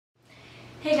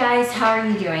Hey guys, how are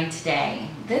you doing today?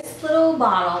 This little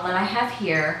bottle that I have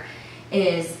here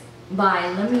is by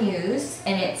GlaMarcoux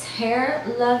and it's Hair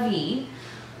La Vie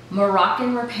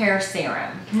Moroccan Repair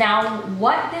Serum. Now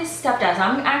what this stuff does,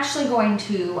 I'm actually going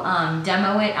to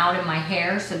demo it out in my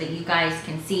hair so that you guys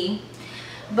can see.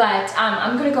 But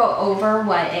I'm going to go over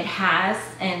what it has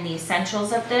and the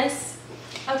essentials of this.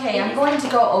 Okay, I'm going to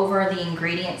go over the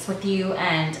ingredients with you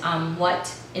and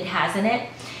what it has in it.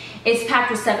 It's packed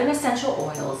with 7 essential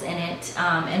oils in it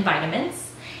and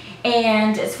vitamins.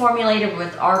 And it's formulated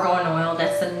with argan oil.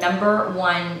 That's the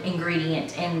 #1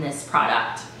 ingredient in this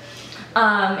product.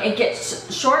 It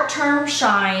gets short-term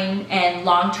shine and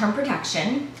long-term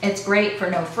protection. It's great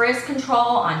for no frizz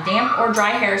control on damp or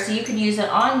dry hair, so you could use it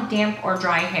on damp or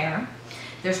dry hair.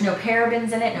 There's no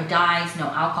parabens in it, no dyes, no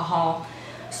alcohol.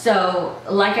 So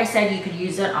like I said, you could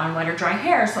use it on wet or dry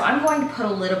hair. So I'm going to put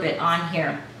a little bit on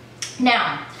here.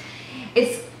 Now,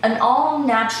 it's an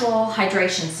all-natural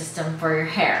hydration system for your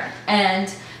hair. And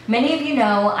many of you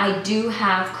know I do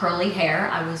have curly hair.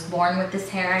 I was born with this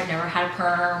hair. I've never had a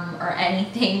perm or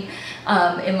anything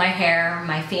in my hair.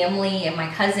 My family and my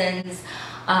cousins,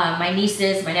 my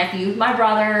nieces, my nephews, my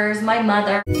brothers, my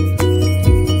mother.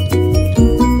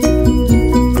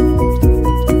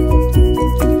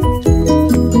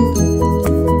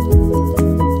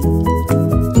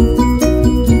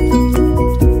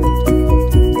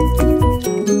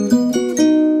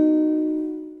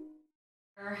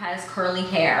 Has curly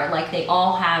hair, like they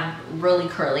all have really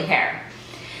curly hair.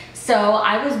 So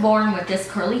I was born with this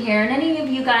curly hair, and any of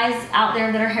you guys out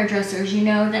there that are hairdressers, you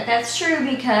know that that's true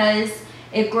because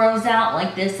it grows out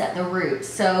like this at the roots.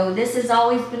 So this has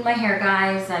always been my hair,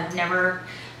 guys. I've never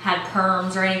had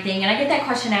perms or anything, and I get that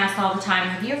question asked all the time.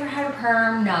 Have you ever had a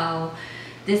perm? No.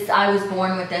 I was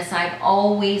born with this. I've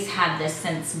always had this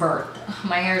since birth.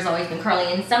 My hair has always been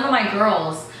curly, and some of my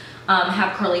girls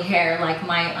have curly hair. Like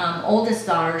my oldest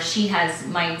daughter, she has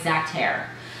my exact hair.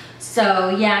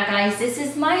 So yeah guys, this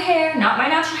is my hair, not my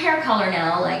natural hair color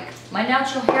now. Like my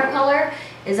natural hair color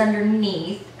is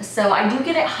underneath, so I do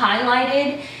get it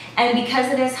highlighted, and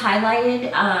because it is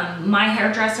highlighted, my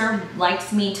hairdresser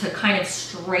likes me to kind of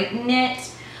straighten it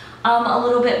a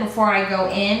little bit before I go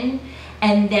in,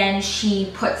 and then she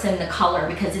puts in the color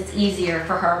because it's easier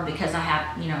for her because I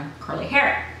have, you know, curly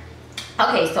hair.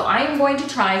 Okay, so I am going to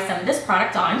try some of this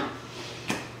product on.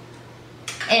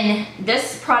 And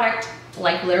this product,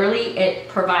 like literally, it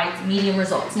provides medium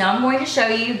results. Now I'm going to show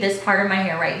you this part of my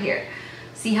hair right here.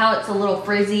 See how it's a little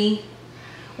frizzy?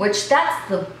 Which that's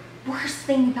the worst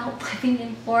thing about living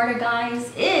in Florida,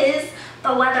 guys, is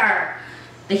the weather.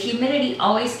 The humidity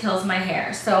always kills my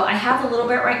hair. So I have a little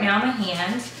bit right now in my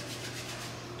hand.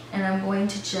 And I'm going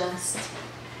to just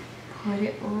put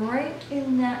it right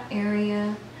in that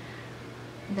area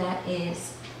that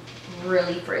is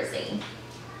really frizzy.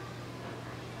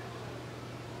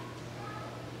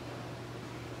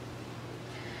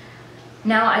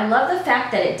 Now I love the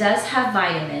fact that it does have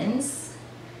vitamins,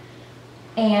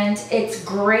 and it's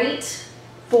great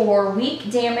for weak,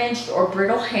 damaged, or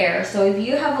brittle hair. So if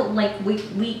you have like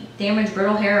weak, damaged,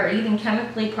 brittle hair, or even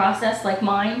chemically processed like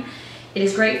mine, it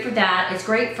is great for that. It's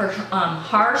great for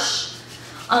harsh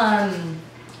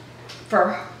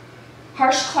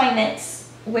climates,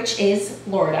 which is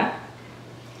Florida.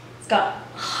 It's got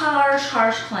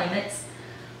harsh climates,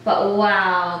 but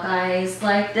wow guys,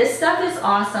 like this stuff is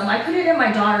awesome. I put it in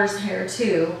my daughter's hair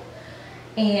too,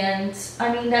 and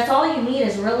I mean that's all you need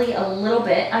is really a little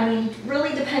bit. I mean really,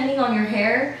 depending on your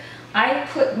hair, I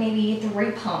put maybe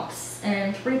 3 pumps,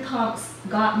 and 3 pumps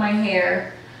got my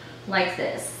hair like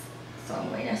this. So I'm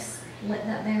going to split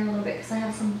that there a little bit because I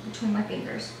have some between my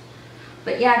fingers.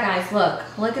 But yeah guys,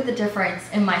 look at the difference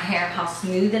in my hair, how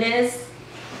smooth it is.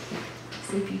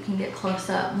 See if you can get close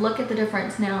up. Look at the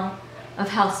difference now of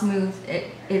how smooth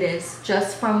it is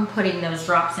just from putting those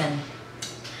drops in.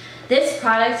 This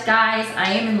product, guys,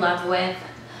 I am in love with.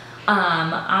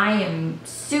 I am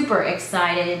super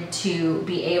excited to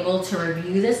be able to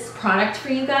review this product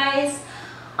for you guys.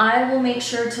 I will make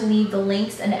sure to leave the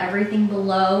links and everything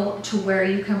below to where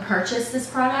you can purchase this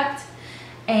product.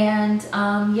 And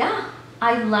yeah,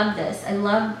 I love this. I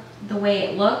love the way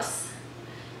it looks,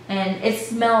 and it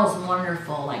smells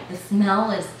wonderful. Like the smell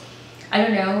is, I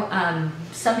don't know,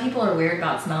 some people are weird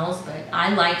about smells, but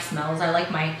I like smells. I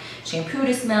like my shampoo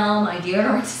to smell, my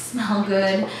deodorant to smell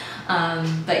good.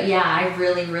 But yeah, I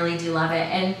really do love it.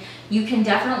 And you can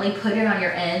definitely put it on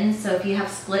your ends. So if you have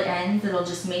split ends, it'll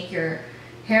just make your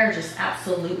hair just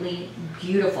absolutely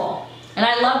beautiful. And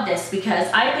I love this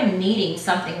because I've been needing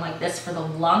something like this for the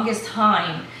longest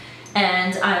time.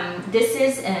 And this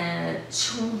is a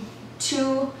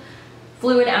 2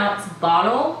 fluid ounce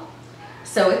bottle.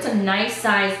 So it's a nice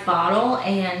size bottle,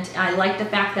 and I like the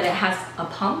fact that it has a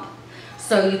pump.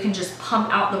 So you can just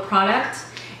pump out the product,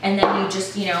 and then you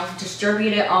just, you know,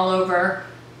 distribute it all over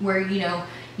where, you know,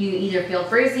 you either feel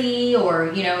frizzy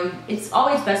or, you know, it's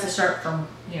always best to start from,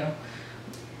 you know,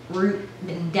 root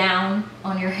and down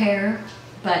on your hair.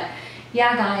 But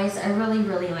yeah, guys, I really,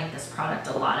 really like this product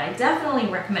a lot. I definitely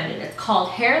recommend it. It's called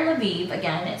Hair La Vive.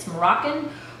 Again, it's Moroccan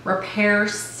Repair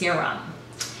Serum.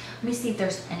 Let me see if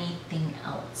there's anything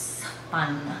else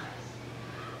fun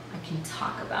I can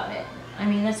talk about it. I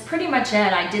mean, that's pretty much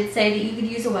it. I did say that you could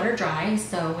use it wet or dry,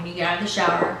 so when you get out of the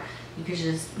shower, you could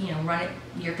just, you know, run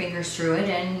your fingers through it,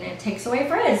 and it takes away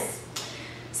frizz.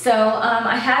 So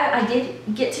I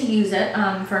did get to use it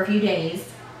for a few days,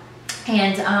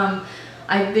 and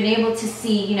I've been able to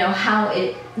see, you know, how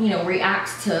it, you know,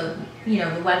 reacts to, you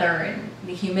know, the weather and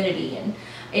the humidity, and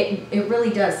it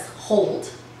really does hold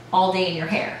all day in your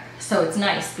hair. So it's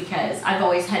nice, because I've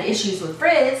always had issues with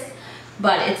frizz,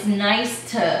 but it's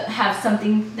nice to have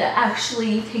something that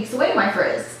actually takes away my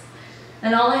frizz.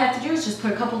 And all I have to do is just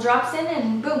put a couple drops in,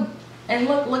 and boom. And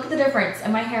look at the difference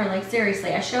in my hair. Like,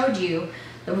 seriously, I showed you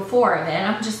the before of it,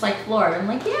 and I'm just like floored. I'm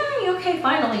like, yay, okay,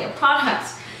 finally a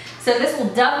product. So this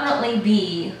will definitely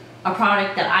be a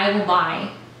product that I will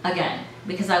buy again,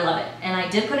 because I love it. And I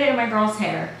did put it in my girls'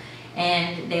 hair,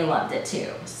 and they loved it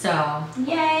too. So,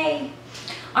 yay.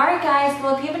 Alright guys,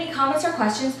 well, if you have any comments or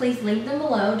questions, please leave them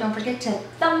below. Don't forget to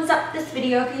thumbs up this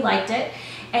video if you liked it.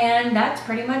 And that's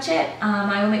pretty much it.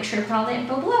 I will make sure to put all the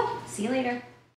info below. See you later.